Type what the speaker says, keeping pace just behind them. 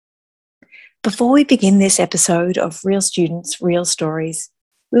Before we begin this episode of Real Students, Real Stories,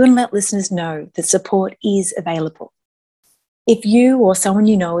 we want to let listeners know that support is available. If you or someone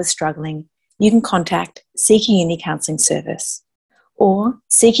you know is struggling, you can contact Seeker Uni Counselling Service or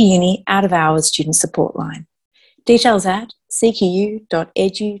Seeker Uni Out of Hours Student Support Line. Details at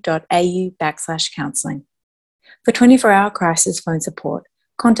seekeru.edu.au/counselling. For 24-hour crisis phone support,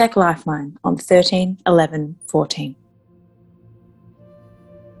 contact Lifeline on 13 11 14.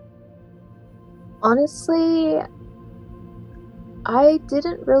 Honestly, I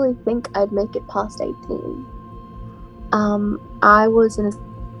didn't really think I'd make it past 18. I was in a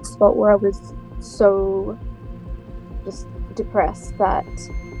spot where I was so just depressed that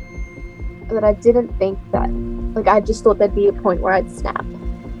I didn't think that, I just thought there'd be a point where I'd snap.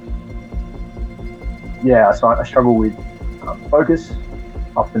 Yeah, so I struggle with focus,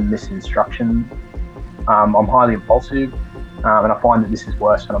 often miss instruction. I'm highly impulsive, and I find that this is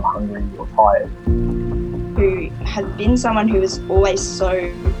worse when I'm hungry or tired. Who has been someone who was always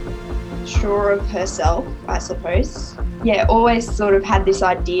so sure of herself, I suppose. Yeah, always sort of had this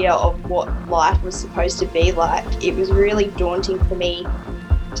idea of what life was supposed to be like. It was really daunting for me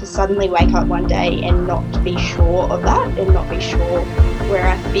to suddenly wake up one day and not be sure of that and not be sure where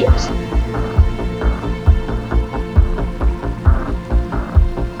I fit.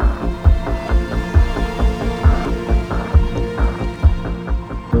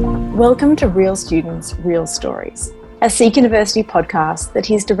 Welcome to Real Students, Real Stories, a Seek University podcast that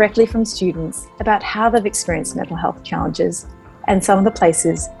hears directly from students about how they've experienced mental health challenges and some of the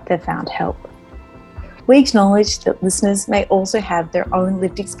places they've found help. We acknowledge that listeners may also have their own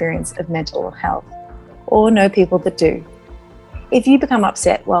lived experience of mental health or know people that do. If you become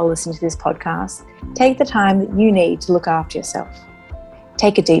upset while listening to this podcast, take the time that you need to look after yourself.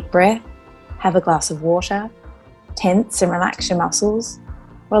 Take a deep breath, have a glass of water, tense and relax your muscles,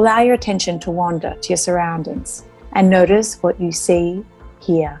 or allow your attention to wander to your surroundings and notice what you see,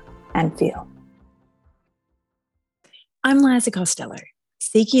 hear, and feel. I'm Liza Costello,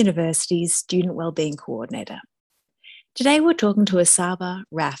 Seeker University's Student Wellbeing Coordinator. Today we're talking to Asaba,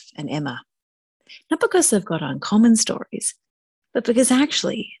 Raf, and Emma. Not because they've got uncommon stories, but because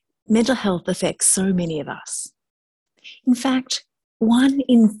actually mental health affects so many of us. In fact, 1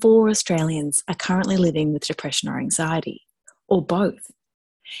 in 4 Australians are currently living with depression or anxiety, or both.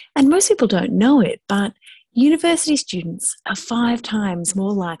 And most people don't know it, but university students are 5 times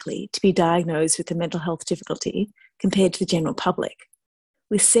more likely to be diagnosed with a mental health difficulty compared to the general public,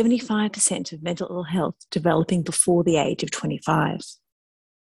 with 75% of mental ill health developing before the age of 25.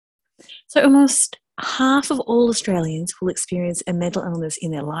 So almost half of all Australians will experience a mental illness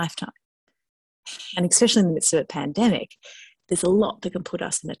in their lifetime. And especially in the midst of a pandemic, there's a lot that can put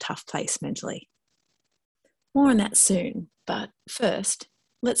us in a tough place mentally. More on that soon, but first,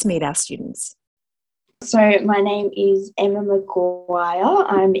 let's meet our students. So my name is Emma Maguire.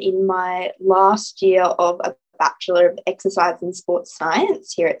 I'm in my last year of a Bachelor of Exercise and Sports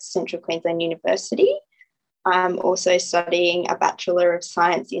Science here at Central Queensland University. I'm also studying a Bachelor of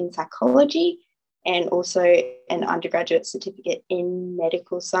Science in Psychology and also an undergraduate certificate in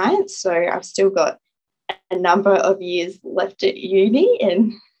Medical Science. So I've still got a number of years left at uni,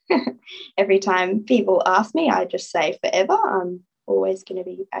 and every time people ask me, I just say forever. I'm always going to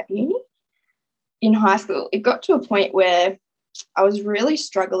be at uni. In high school, it got to a point where I was really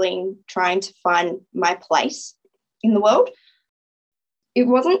struggling trying to find my place in the world. It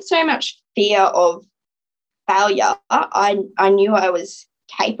wasn't so much fear of failure. I knew I was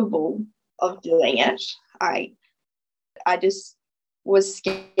capable of doing it. I just was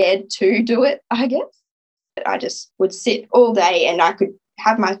scared to do it, I guess. I just would sit all day and I could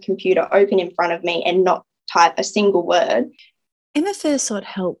have my computer open in front of me and not type a single word. Emma first sought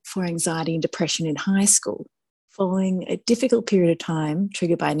help for anxiety and depression in high school, following a difficult period of time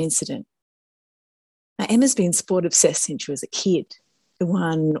triggered by an incident. Now, Emma's been sport obsessed since she was a kid, the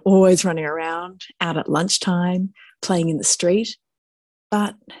one always running around, out at lunchtime, playing in the street.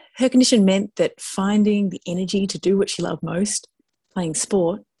 But her condition meant that finding the energy to do what she loved most, playing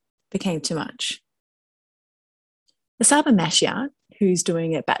sport, became too much. Asaba Mashiat, who's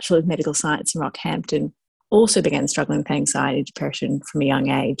doing a Bachelor of Medical Science in Rockhampton, also began struggling with anxiety and depression from a young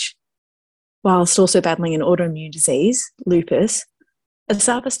age. Whilst also battling an autoimmune disease, lupus,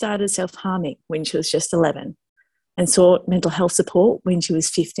 Asaba started self-harming when she was just 11 and sought mental health support when she was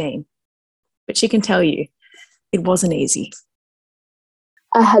 15. But she can tell you, it wasn't easy.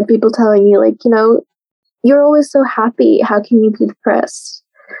 I had people telling me, you're always so happy. How can you be depressed?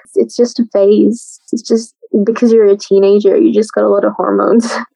 It's just a phase. It's just because you're a teenager, you just got a lot of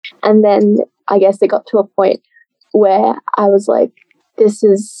hormones. And then I guess it got to a point where I was like, this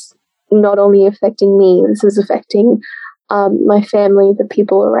is not only affecting me, this is affecting my family, the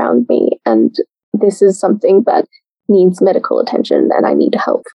people around me, and this is something that needs medical attention and I need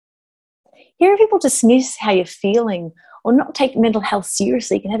help. Hearing people dismiss how you're feeling or not take mental health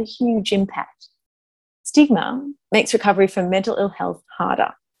seriously can have a huge impact. Stigma makes recovery from mental ill health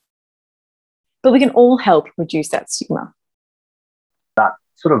harder. But we can all help reduce that stigma. That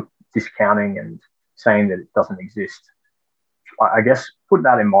sort of discounting and saying that it doesn't exist, I guess, put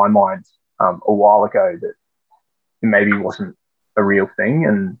that in my mind a while ago, that it maybe wasn't a real thing,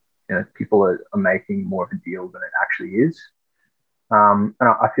 and people are making more of a deal than it actually is. And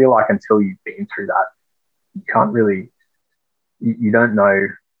I feel like until you've been through that, you can't really, you don't know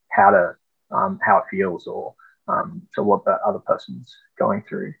how it feels, or so what the other person's going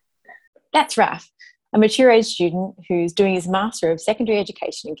through. That's Raf, a mature age student who's doing his Master of Secondary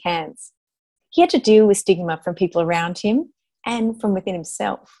Education in Cairns. He had to deal with stigma from people around him and from within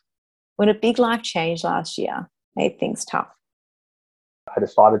himself when a big life change last year made things tough. I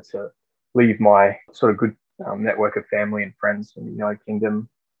decided to leave my sort of good network of family and friends in the United Kingdom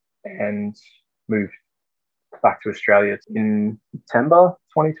and move back to Australia in September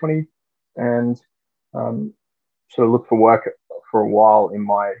 2020, and sort of look for work for a while in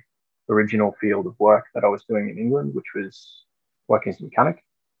my original field of work that I was doing in England, which was working as a mechanic.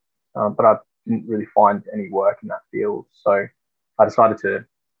 But I didn't really find any work in that field. So I decided to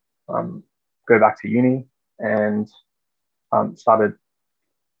go back to uni and started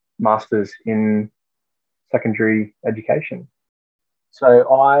Masters in Secondary Education.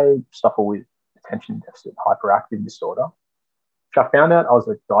 So I suffer with attention deficit hyperactive disorder, which I found out I was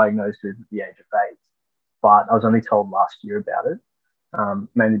diagnosed with at the age of 8, but I was only told last year about it,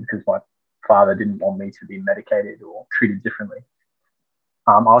 mainly because my father didn't want me to be medicated or treated differently.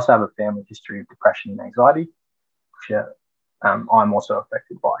 I also have a family history of depression and anxiety, which I'm also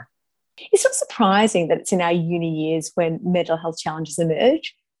affected by. It's not surprising that it's in our uni years when mental health challenges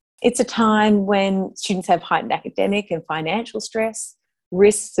emerge. It's a time when students have heightened academic and financial stress,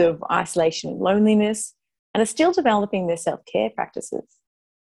 risks of isolation and loneliness, and are still developing their self-care practices.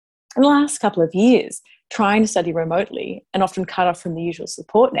 In the last couple of years, trying to study remotely and often cut off from the usual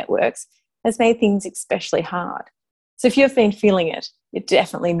support networks has made things especially hard. So if you've been feeling it, you're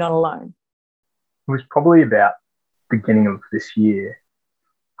definitely not alone. It was probably about the beginning of this year.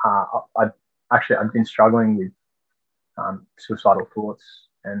 I'd been struggling with suicidal thoughts,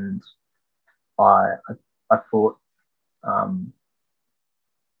 and I thought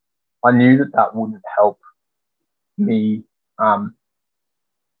I knew that wouldn't help me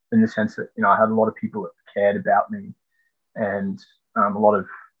in the sense that I had a lot of people that cared about me, and a lot of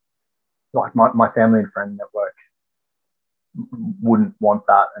my family and friend network wouldn't want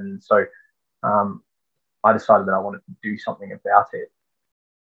that, and so I decided that I wanted to do something about it.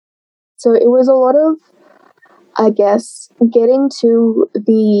 So it was a lot of, I guess, getting to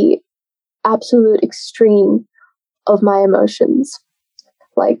the absolute extreme of my emotions,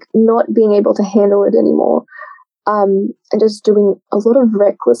 like not being able to handle it anymore, and just doing a lot of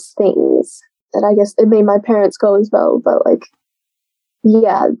reckless things that I guess it made my parents go as well, but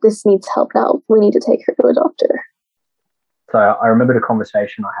yeah, this needs help now. We need to take her to a doctor. So I remembered a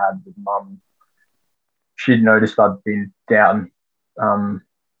conversation I had with Mum. She'd noticed I'd been down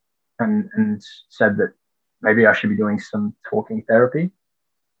and said that maybe I should be doing some talking therapy,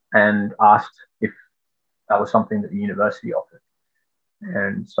 and asked if that was something that the university offered.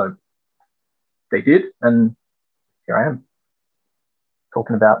 And so they did, and here I am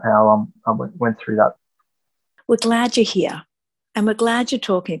talking about how I went through that. We're glad you're here, and we're glad you're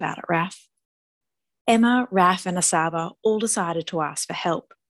talking about it, Raf. Emma, Raf and Asaba all decided to ask for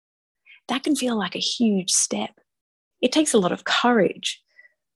help. That can feel like a huge step. It takes a lot of courage,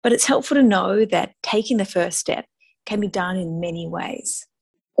 but it's helpful to know that taking the first step can be done in many ways.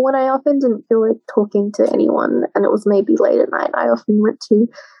 When I often didn't feel like talking to anyone, and it was maybe late at night, I often went to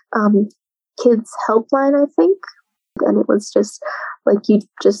Kids Helpline, I think, and it was just you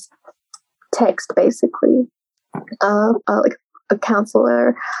just text basically, like a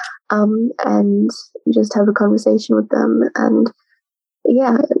counselor, and you just have a conversation with them, and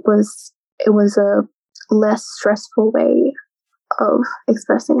yeah, it was a less stressful way of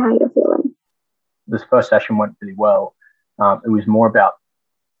expressing how you're feeling. This first session went really well. It was more about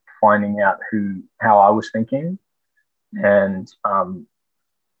finding out how I was thinking, and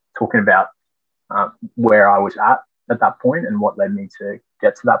talking about where I was at that point and what led me to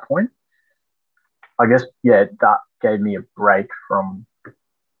get to that point. I guess, yeah, that gave me a break from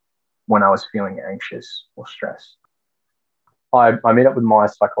when I was feeling anxious or stressed. I meet up with my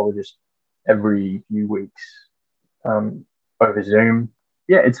psychologist every few weeks over Zoom.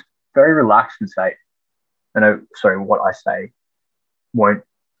 Yeah, very relaxed and say, what I say won't,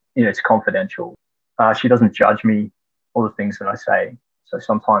 it's confidential. She doesn't judge me or the things that I say. So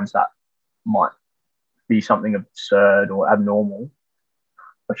sometimes that might be something absurd or abnormal,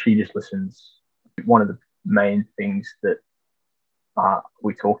 but she just listens. One of the main things that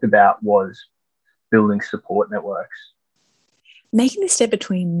we talked about was building support networks. Making the step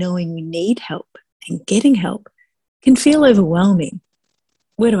between knowing you need help and getting help can feel overwhelming.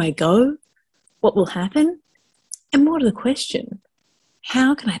 Where do I go? What will happen? And more to the question,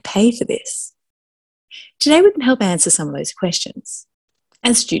 how can I pay for this? Today we can help answer some of those questions.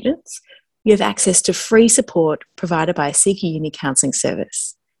 As students, you have access to free support provided by CQUni Counselling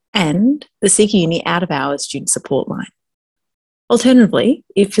Service and the CQUni out-of-hours student support line. Alternatively,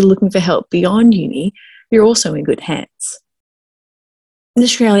 if you're looking for help beyond uni, you're also in good hands. In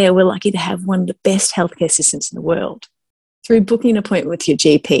Australia, we're lucky to have one of the best healthcare systems in the world. Through booking an appointment with your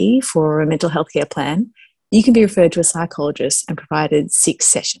GP for a mental health care plan, you can be referred to a psychologist and provided 6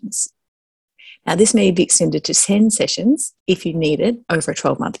 sessions. Now, this may be extended to 10 sessions if you need it over a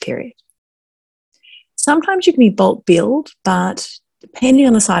 12-month period. Sometimes you can be bulk billed, but depending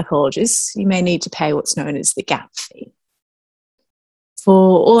on the psychologist, you may need to pay what's known as the gap fee. For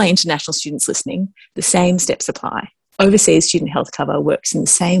all our international students listening, the same steps apply. Overseas student health cover works in the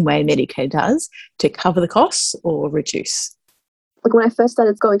same way Medicare does to cover the costs or reduce. Like when I first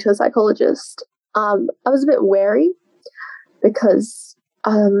started going to a psychologist, I was a bit wary because,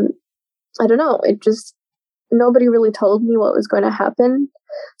 I don't know, nobody really told me what was going to happen.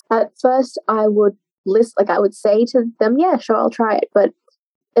 At first, I would say to them, yeah, sure, I'll try it. But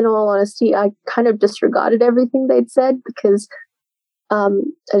in all honesty, I kind of disregarded everything they'd said because I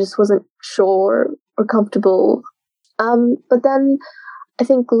just wasn't sure or comfortable. But then I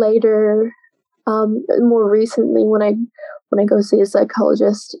think later, more recently, when I go see a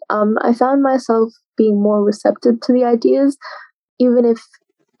psychologist, I found myself being more receptive to the ideas, even if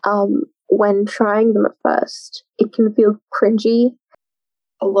when trying them at first, it can feel cringy.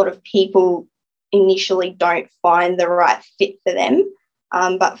 A lot of people initially don't find the right fit for them,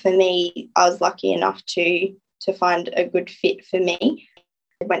 but for me, I was lucky enough to find a good fit for me.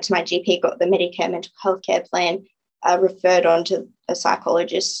 I went to my GP, got the Medicare mental health care plan, referred on to a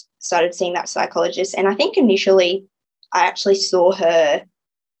psychologist, started seeing that psychologist. And I think initially I actually saw her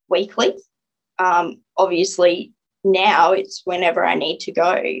weekly. Obviously now it's whenever I need to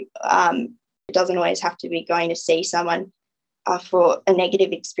go. It doesn't always have to be going to see someone for a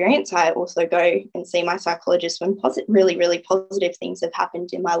negative experience. I also go and see my psychologist when really, really positive things have happened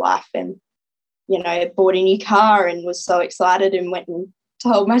in my life, and, bought a new car and was so excited and went and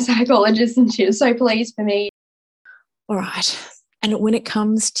told my psychologist, and she was so pleased for me. All right. And when it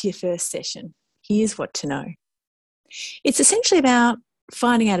comes to your first session, here's what to know. It's essentially about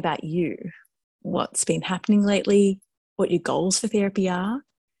finding out about you, what's been happening lately, what your goals for therapy are,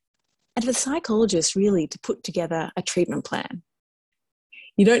 and for the psychologist really to put together a treatment plan.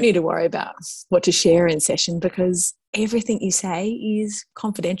 You don't need to worry about what to share in session because everything you say is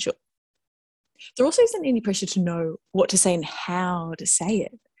confidential. There also isn't any pressure to know what to say and how to say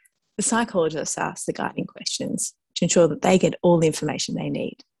it. The psychologist asks the guiding questions to ensure that they get all the information they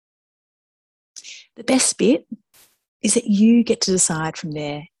need. The best bit is that you get to decide from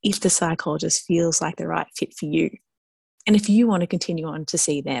there if the psychologist feels like the right fit for you and if you want to continue on to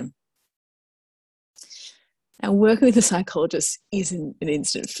see them. Now, working with a psychologist isn't an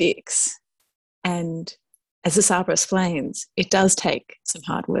instant fix. And as Asaba explains, it does take some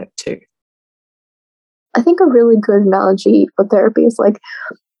hard work too. I think a really good analogy for therapy is like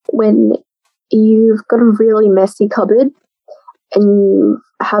when you've got a really messy cupboard and you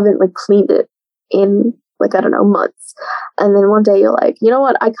haven't cleaned it in months. And then one day you're like, you know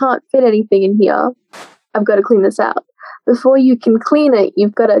what? I can't fit anything in here. I've got to clean this out. Before you can clean it,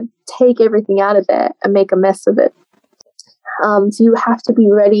 you've got to take everything out of there and make a mess of it. So you have to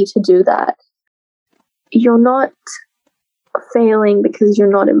be ready to do that. You're not failing because you're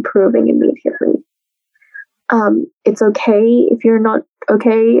not improving immediately. It's okay if you're not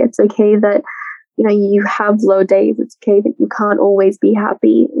okay. It's okay that, you have low days. It's okay that you can't always be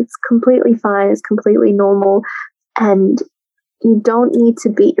happy. It's completely fine. It's completely normal. And you don't need to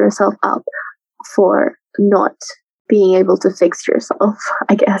beat yourself up for not being able to fix yourself,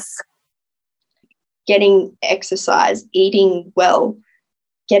 I guess. Getting exercise, eating well,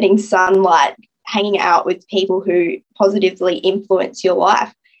 getting sunlight, hanging out with people who positively influence your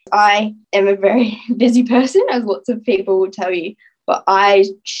life. I am a very busy person, as lots of people will tell you, but I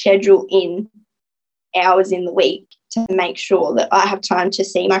schedule in hours in the week to make sure that I have time to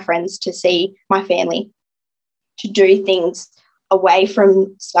see my friends, to see my family, to do things away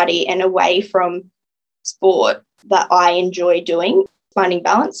from study and away from sport that I enjoy doing, finding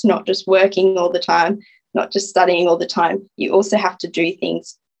balance, not just working all the time, not just studying all the time. You also have to do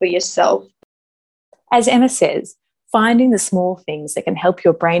things for yourself. As Emma says, finding the small things that can help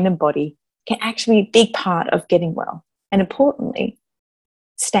your brain and body can actually be a big part of getting well, and importantly,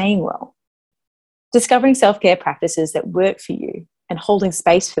 staying well. Discovering self-care practices that work for you and holding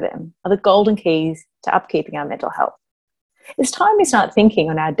space for them are the golden keys to upkeeping our mental health. It's time we start thinking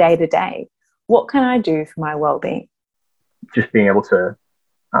on our day-to-day, what can I do for my well-being? Just being able to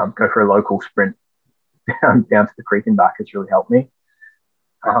go for a local sprint down to the creek and back has really helped me.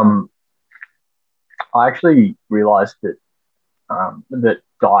 I actually realised that that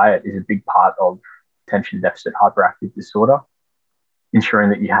diet is a big part of attention deficit hyperactive disorder. Ensuring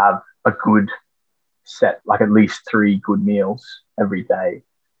that you have a good set, like at least 3 good meals every day,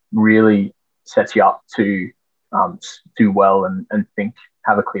 really sets you up to do well and think,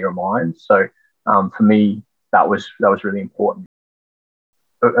 have a clearer mind. So for me, that was really important.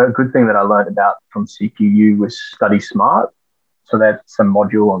 A good thing that I learned about from CQU was Study Smart. So that's a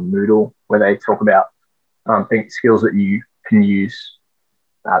module on Moodle where they talk about skills that you can use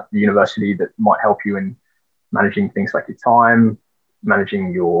at the university that might help you in managing things like your time,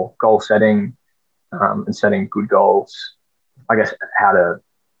 managing your goal setting, and setting good goals. I guess how to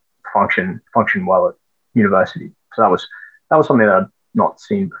function well at university. So that was something that I'd not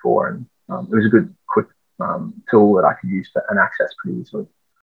seen before, and it was a good, quick tool that I could use and access pretty easily.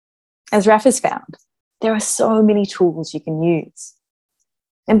 As Raf has found, there are so many tools you can use.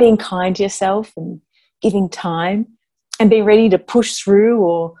 And being kind to yourself and giving time and being ready to push through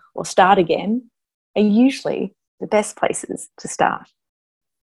or start again are usually the best places to start.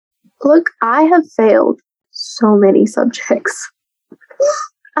 Look, I have failed so many subjects.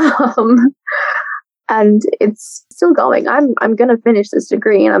 And it's still going. I'm going to finish this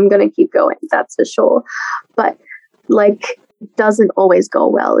degree and I'm going to keep going, that's for sure. But it doesn't always go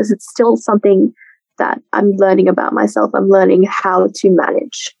well. Is it still something that I'm learning about myself? I'm learning how to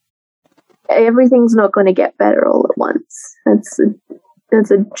manage. Everything's not going to get better all at once.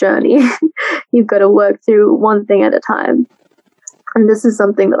 It's a journey. You've got to work through one thing at a time. And this is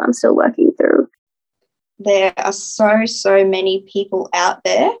something that I'm still working through. There are so many people out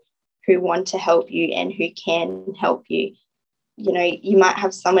there who want to help you and who can help you. You know, you might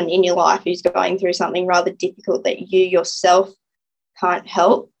have someone in your life who's going through something rather difficult that you yourself can't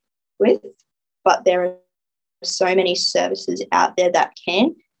help with, but there are so many services out there that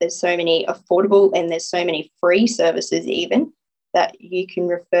can. There's so many affordable and there's so many free services even that you can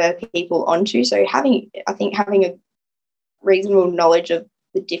refer people onto. So having a reasonable knowledge of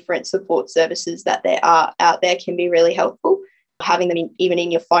the different support services that there are out there can be really helpful. Having them even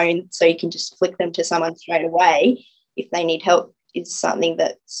in your phone so you can just flick them to someone straight away if they need help is something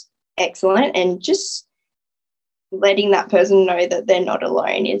that's excellent. And just letting that person know that they're not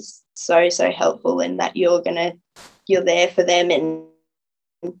alone is so helpful, and that you're there for them, and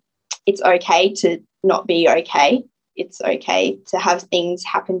it's okay to not be okay. It's okay to have things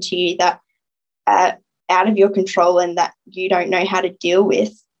happen to you that are out of your control and that you don't know how to deal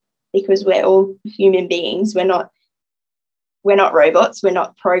with, because we're all human beings. We're not robots. We're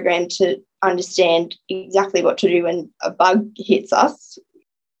not programmed to understand exactly what to do when a bug hits us.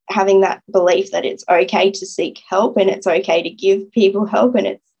 Having that belief that it's okay to seek help and it's okay to give people help and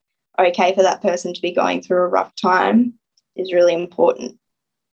it's okay for that person to be going through a rough time is really important.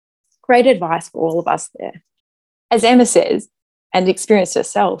 Great advice for all of us there. As Emma says, and experienced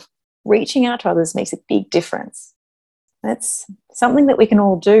herself, reaching out to others makes a big difference. That's something that we can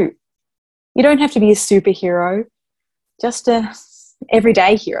all do. You don't have to be a superhero, just a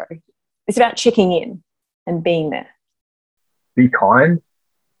everyday hero. It's about checking in and being there. Be kind,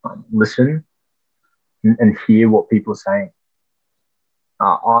 listen, and hear what people are saying.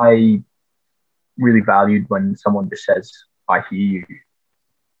 I really valued when someone just says, "I hear you,"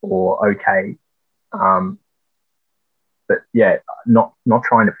 or "Okay." But yeah, not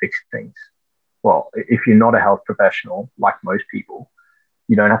trying to fix things. Well, if you're not a health professional, like most people,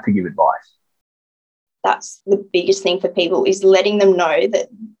 you don't have to give advice. That's the biggest thing for people, is letting them know that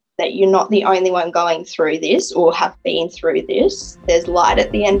you're not the only one going through this or have been through this. There's light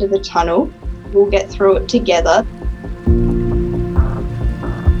at the end of the tunnel. We'll get through it together.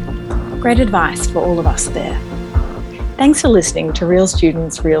 Great advice for all of us there. Thanks for listening to Real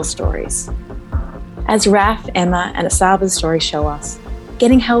Students, Real Stories. As Raf, Emma and Asaba's stories show us,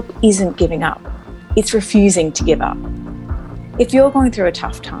 getting help isn't giving up. It's refusing to give up. If you're going through a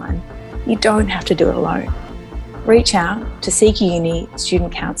tough time, you don't have to do it alone. Reach out to CQ Uni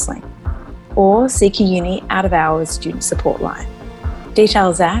Student Counselling or CQ Uni Out of Hours Student Support Line.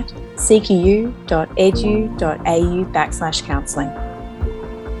 Details at cku.edu.au/counselling.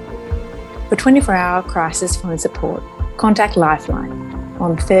 For 24-hour crisis phone support, contact Lifeline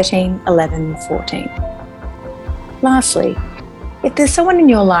on 13 11 14. Lastly, if there's someone in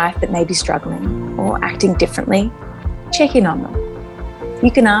your life that may be struggling or acting differently, check in on them.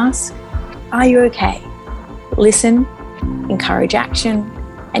 You can ask, "Are you okay?" Listen, encourage action,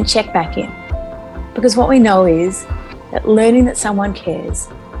 and check back in. Because what we know is that learning that someone cares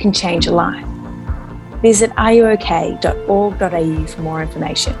can change a life. Visit areyouok.org.au for more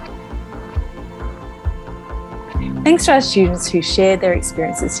information. Thanks to our students who shared their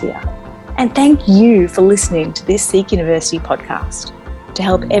experiences here. And thank you for listening to this Seek University podcast to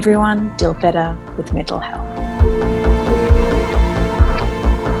help everyone deal better with mental health.